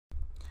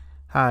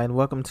Hi, and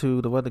welcome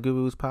to the Weather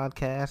Gurus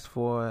podcast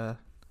for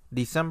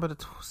December the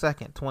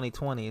 2nd,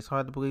 2020. It's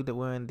hard to believe that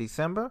we're in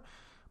December,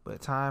 but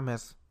time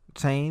has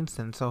changed,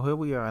 and so here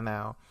we are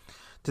now.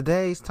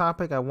 Today's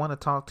topic, I want to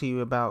talk to you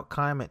about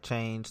climate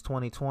change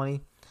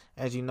 2020.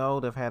 As you know,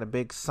 they've had a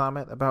big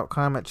summit about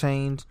climate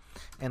change,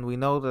 and we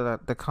know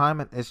that the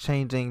climate is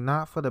changing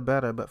not for the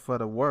better, but for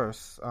the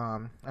worse,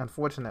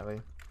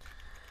 unfortunately.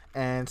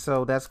 And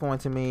so that's going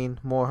to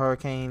mean more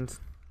hurricanes,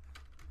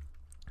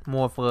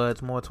 more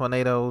floods, more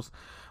tornadoes,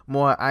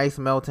 more ice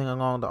melting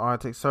along the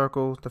Arctic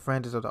Circle, the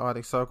fringes of the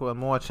Arctic Circle, and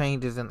more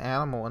changes in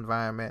animal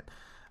environment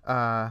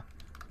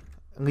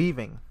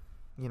leaving,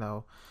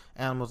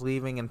 animals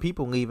leaving and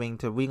people leaving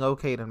to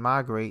relocate and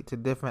migrate to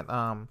different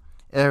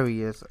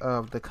areas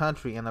of the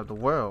country and of the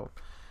world.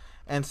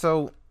 And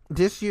so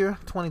this year,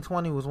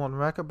 2020, was one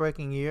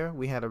record-breaking year.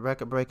 We had a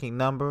record-breaking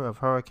number of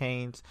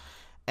hurricanes.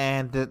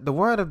 And the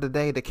word of the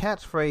day, the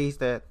catchphrase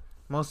that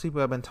most people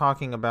have been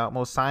talking about,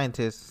 most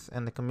scientists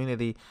in the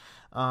community,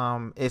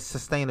 is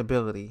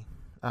sustainability,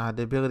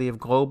 the ability of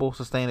global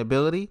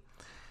sustainability,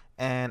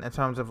 and in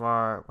terms of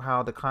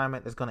how the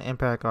climate is going to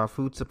impact our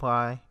food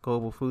supply,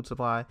 global food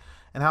supply,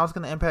 and how it's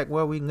going to impact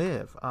where we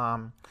live.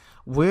 One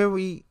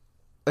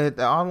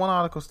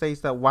article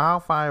states that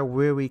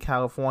wildfire-weary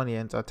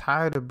Californians are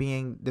tired of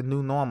being the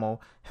new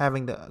normal,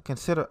 having to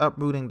consider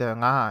uprooting their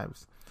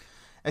lives.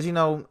 As you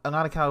know, a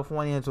lot of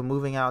Californians were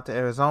moving out to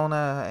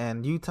Arizona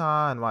and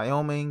Utah and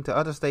Wyoming, to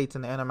other states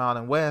in the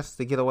Intermountain West,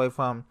 to get away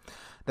from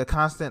the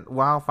constant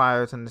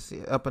wildfires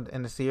up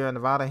in the Sierra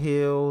Nevada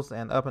hills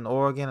and up in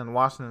Oregon and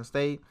Washington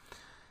State.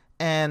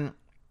 And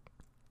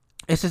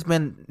it's just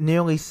been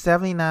nearly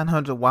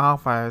 7,900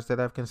 wildfires that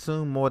have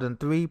consumed more than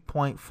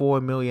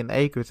 3.4 million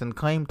acres and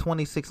claimed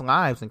 26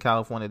 lives in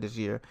California this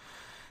year.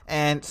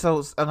 And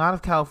so a lot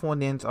of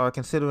Californians are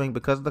considering,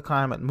 because of the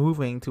climate,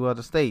 moving to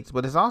other states.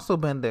 But it's also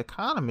been the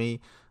economy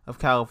of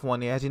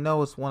California. As you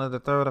know, it's one of the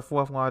third or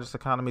fourth largest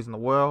economies in the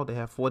world. They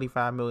have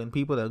 45 million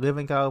people that live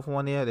in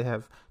California. They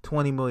have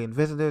 20 million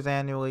visitors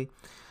annually.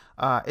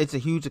 It's a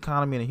huge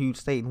economy and a huge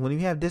state. And when you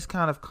have this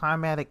kind of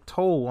climatic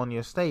toll on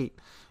your state,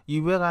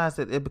 you realize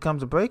that it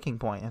becomes a breaking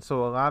point. And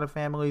so a lot of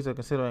families are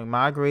considering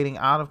migrating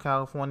out of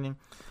California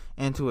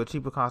into a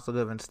cheaper cost of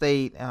living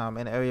state,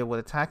 an area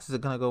where the taxes are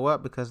going to go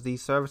up because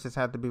these services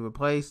have to be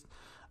replaced.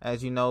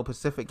 As you know,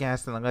 Pacific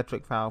Gas and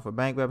Electric filed for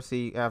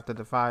bankruptcy after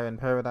the fire in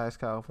Paradise,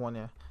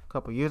 California, a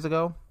couple years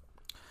ago.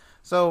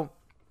 So,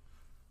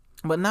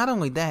 but not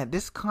only that,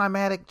 this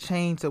climatic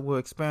change that we're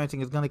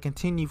experiencing is going to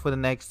continue for the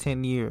next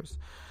 10 years.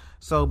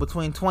 So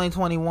between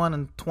 2021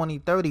 and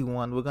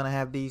 2031, we're going to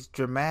have these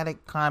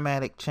dramatic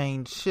climatic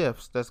change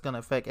shifts that's going to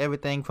affect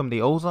everything from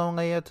the ozone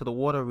layer to the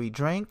water we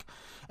drink.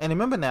 And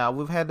remember now,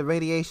 we've had the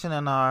radiation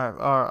in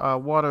our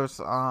waters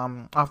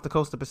off the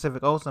coast of the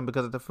Pacific Ocean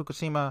because of the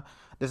Fukushima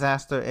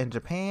disaster in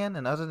Japan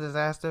and other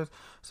disasters.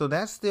 So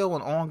that's still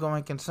an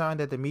ongoing concern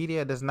that the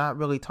media does not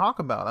really talk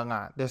about a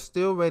lot. There's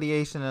still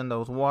radiation in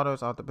those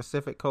waters off the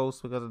Pacific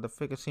coast because of the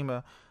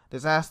Fukushima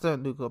disaster,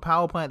 nuclear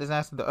power plant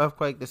disaster, the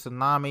earthquake, the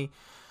tsunami.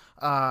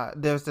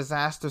 There's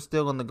disaster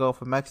still in the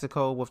Gulf of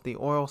Mexico with the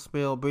oil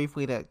spill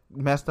briefly that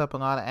messed up a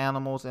lot of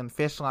animals and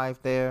fish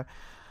life there.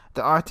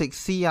 The Arctic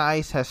sea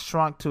ice has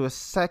shrunk to a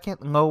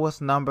second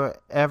lowest number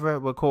ever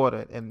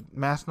recorded, and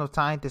national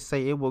scientists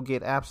say it will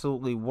get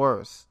absolutely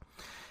worse.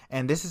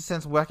 And this is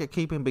since record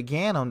keeping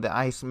began on the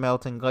ice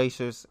melting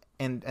glaciers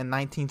in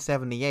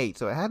 1978,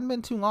 so it hadn't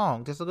been too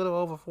long, just a little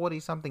over 40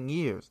 something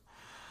years.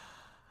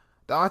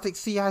 The Arctic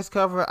sea ice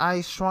cover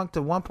ice shrunk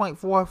to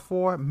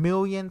 1.44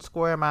 million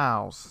square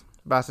miles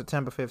by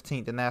September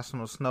 15th, the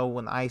National Snow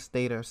and Ice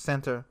Data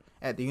Center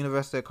at the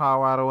University of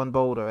Colorado in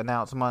Boulder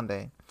announced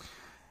Monday.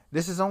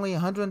 This is only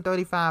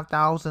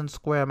 135,000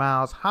 square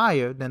miles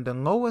higher than the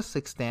lowest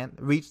extent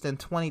reached in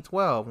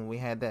 2012 when we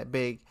had that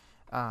big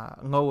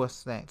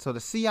lowest thing. So the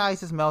sea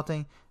ice is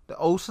melting, the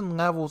ocean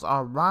levels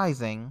are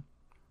rising,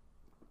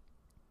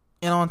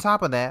 and on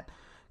top of that,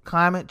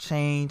 climate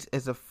change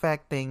is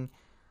affecting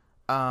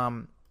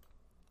not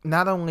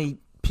only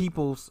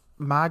people's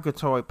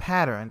migratory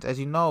patterns. As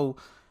you know,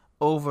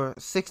 over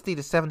 60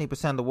 to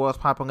 70% of the world's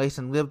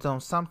population lives on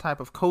some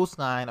type of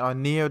coastline or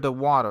near the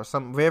water,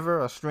 some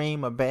river, a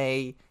stream, a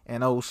bay,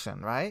 an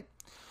ocean, right?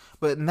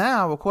 But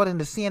now, according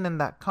to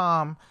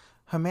CNN.com,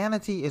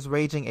 humanity is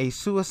waging a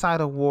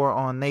suicidal war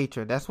on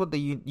nature. That's what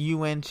the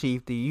UN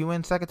chief, the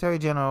UN Secretary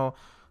General,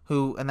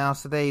 who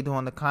announced today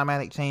during the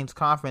Climatic Change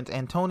Conference,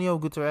 Antonio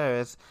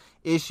Guterres,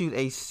 issued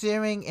a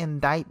searing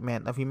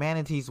indictment of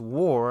humanity's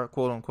war,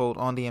 quote-unquote,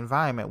 on the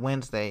environment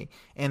Wednesday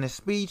in a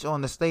speech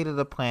on the state of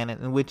the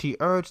planet in which he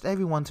urged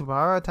everyone to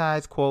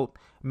prioritize, quote,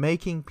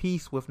 making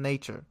peace with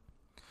nature.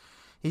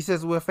 He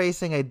says we're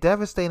facing a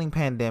devastating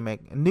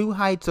pandemic, new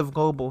heights of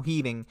global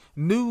heating,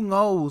 new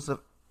lows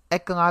of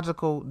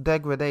ecological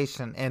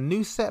degradation, and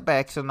new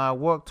setbacks in our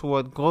work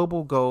toward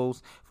global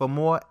goals for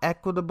more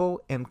equitable,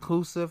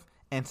 inclusive,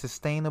 and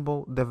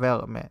sustainable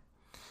development.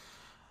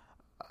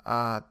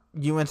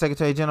 UN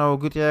Secretary General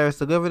Guterres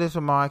delivered his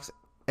remarks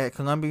at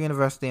Columbia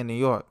University in New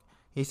York.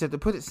 He said, to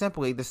put it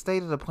simply, the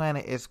state of the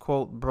planet is,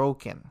 quote,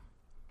 broken.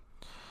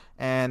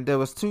 And there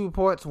was 2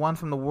 reports, one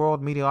from the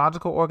World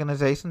Meteorological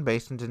Organization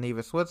based in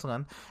Geneva,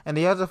 Switzerland, and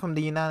the other from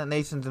the United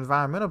Nations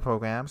Environmental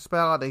Program,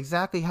 spell out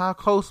exactly how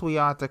close we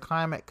are to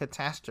climate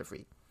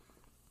catastrophe.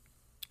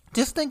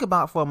 Just think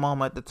about for a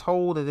moment the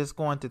toll that it's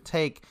going to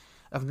take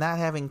of not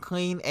having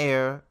clean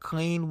air,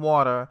 clean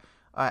water,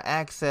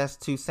 access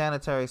to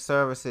sanitary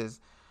services.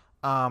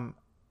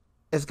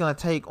 It's going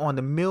to take on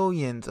the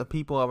millions of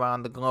people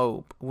around the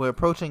globe. We're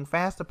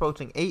fast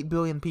approaching 8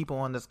 billion people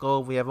on this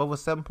globe. We have over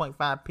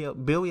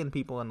 7.5 billion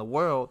people in the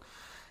world.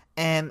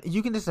 And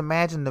you can just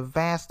imagine the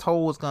vast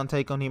toll it's going to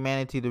take on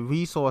humanity, the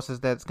resources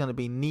that's going to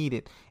be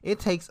needed. It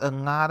takes a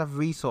lot of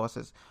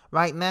resources.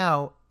 Right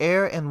now,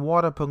 air and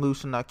water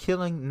pollution are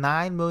killing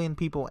 9 million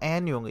people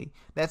annually.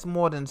 That's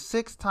more than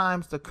 6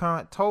 times the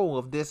current toll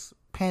of this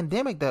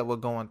pandemic that we're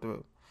going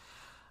through.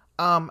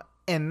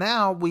 And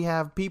now we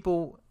have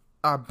people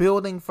are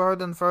building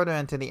further and further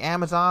into the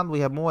Amazon. We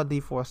have more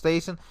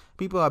deforestation.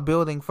 People are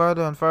building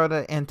further and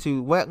further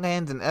into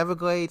wetlands and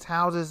Everglades,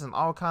 houses and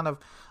all kind of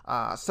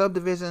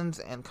subdivisions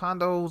and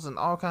condos and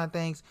all kind of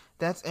things.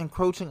 That's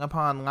encroaching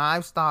upon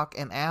livestock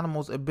and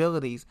animals'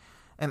 abilities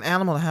and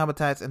animal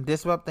habitats and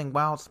disrupting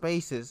wild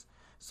spaces.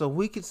 So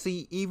we could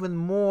see even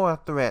more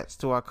threats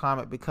to our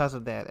climate because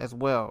of that as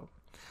well.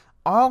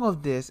 All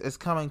of this is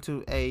coming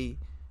to a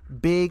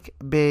big,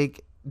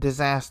 big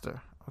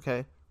disaster,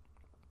 okay?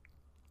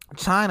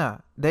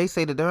 China, they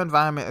say that their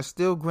environment is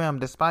still grim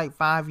despite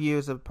 5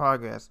 years of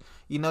progress.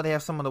 You know, they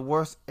have some of the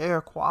worst air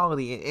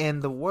quality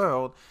in the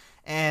world.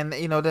 And,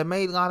 you know, they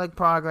made a lot of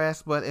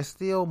progress, but it's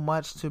still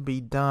much to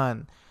be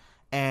done.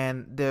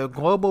 And their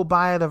global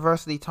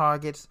biodiversity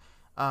targets,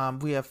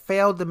 we have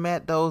failed to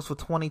meet those for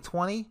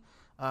 2020.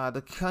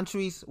 The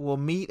countries will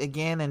meet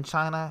again in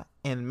China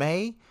in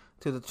May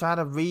to try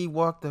to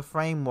rework the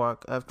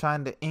framework of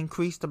trying to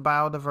increase the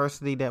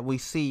biodiversity that we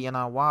see in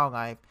our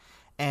wildlife,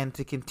 and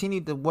to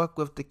continue to work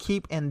with to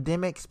keep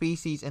endemic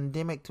species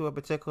endemic to a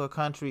particular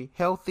country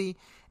healthy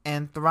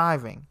and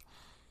thriving.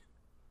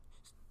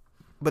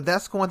 But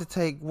that's going to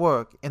take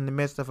work in the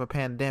midst of a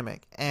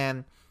pandemic.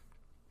 And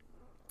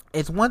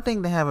it's one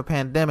thing to have a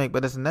pandemic,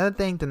 but it's another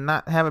thing to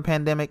not have a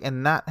pandemic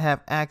and not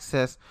have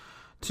access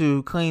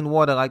to clean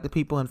water like the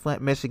people in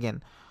Flint,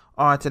 Michigan,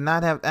 or to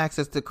not have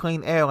access to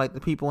clean air like the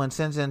people in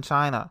Shenzhen,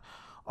 China,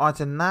 or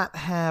to not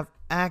have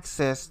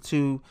access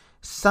to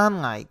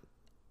sunlight,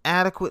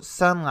 adequate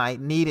sunlight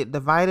needed, the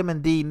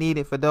vitamin D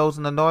needed for those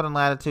in the northern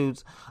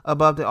latitudes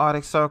above the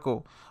Arctic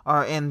Circle,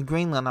 or in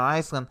Greenland or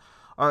Iceland,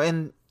 or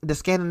in the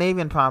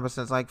Scandinavian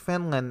provinces like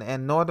Finland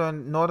and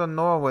northern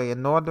Norway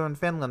and northern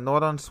Finland,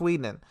 northern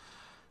Sweden.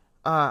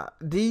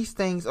 These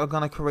things are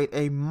going to create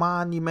a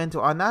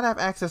monumental, or not have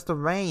access to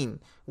rain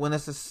when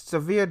it's a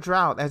severe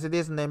drought as it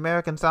is in the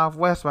American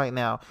Southwest right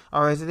now,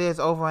 or as it is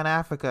over in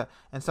Africa,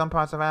 in some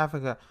parts of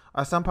Africa,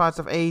 or some parts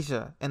of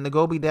Asia, in the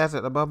Gobi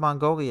Desert above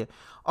Mongolia,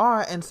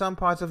 or in some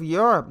parts of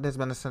Europe there's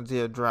been a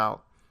severe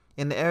drought,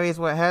 in the areas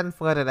where it hadn't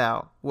flooded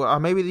out, or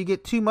maybe you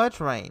get too much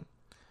rain.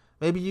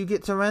 Maybe you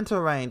get torrential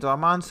rains or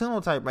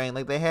monsoonal type rain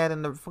like they had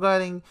in the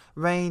flooding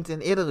rains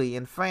in Italy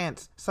and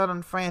France,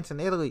 southern France and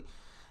Italy,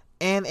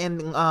 and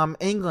in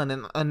England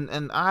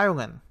and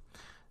Ireland.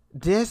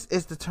 This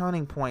is the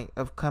turning point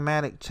of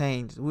climatic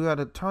change. We are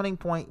the turning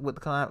point with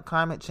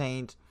climate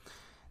change,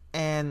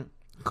 and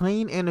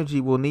clean energy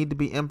will need to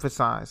be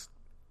emphasized.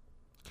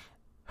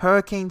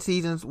 Hurricane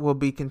seasons will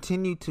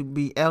continue to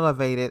be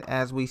elevated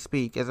as we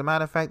speak. As a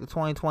matter of fact, the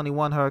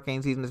 2021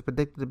 hurricane season is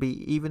predicted to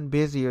be even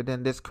busier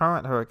than this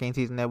current hurricane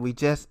season that we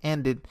just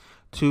ended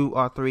 2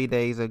 or 3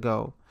 days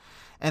ago.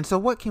 And so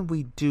what can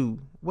we do?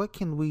 What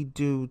can we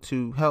do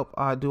to help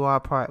do our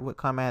part with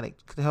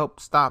climatic, to help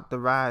stop the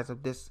rise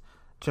of this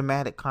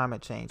dramatic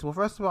climate change? Well,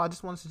 first of all, I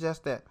just want to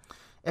suggest that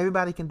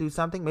everybody can do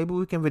something. Maybe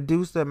we can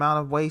reduce the amount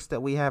of waste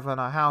that we have in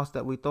our house,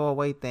 that we throw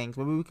away things.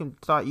 Maybe we can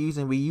start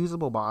using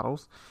reusable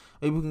bottles.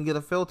 Maybe we can get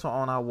a filter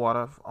on our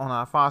water, on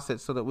our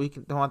faucets, so that we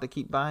don't have to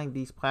keep buying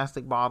these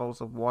plastic bottles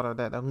of water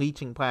that are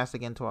leaching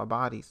plastic into our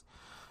bodies.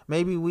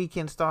 Maybe we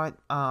can start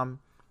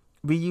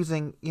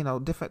reusing,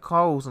 different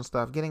clothes and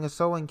stuff, getting a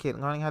sewing kit,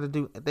 learning how to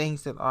do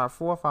things that our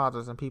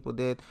forefathers and people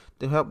did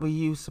to help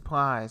reuse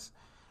supplies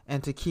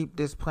and to keep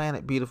this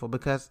planet beautiful.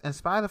 Because in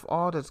spite of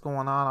all that's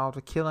going on, all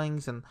the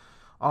killings and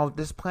all,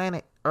 this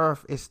planet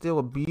Earth is still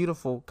a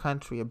beautiful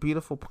country, a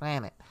beautiful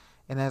planet,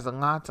 and has a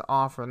lot to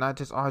offer, not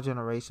just our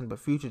generation, but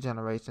future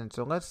generations.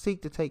 So let's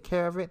seek to take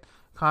care of it.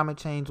 Climate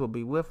change will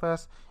be with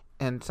us,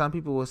 and some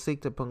people will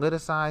seek to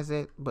politicize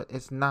it, but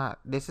it's not.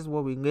 This is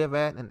where we live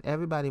at, and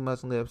everybody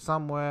must live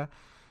somewhere.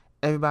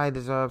 Everybody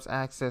deserves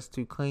access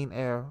to clean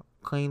air,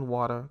 clean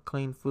water,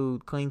 clean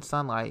food, clean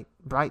sunlight,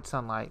 bright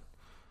sunlight,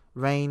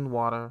 rain,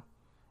 water,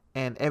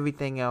 and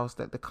everything else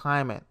that the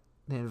climate,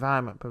 the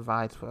environment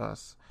provides for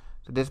us.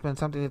 So this has been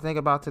something to think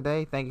about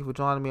today. Thank you for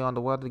joining me on the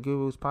Weather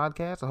Gurus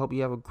podcast. I hope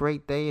you have a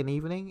great day and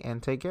evening,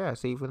 and take care. I'll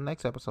see you for the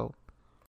next episode.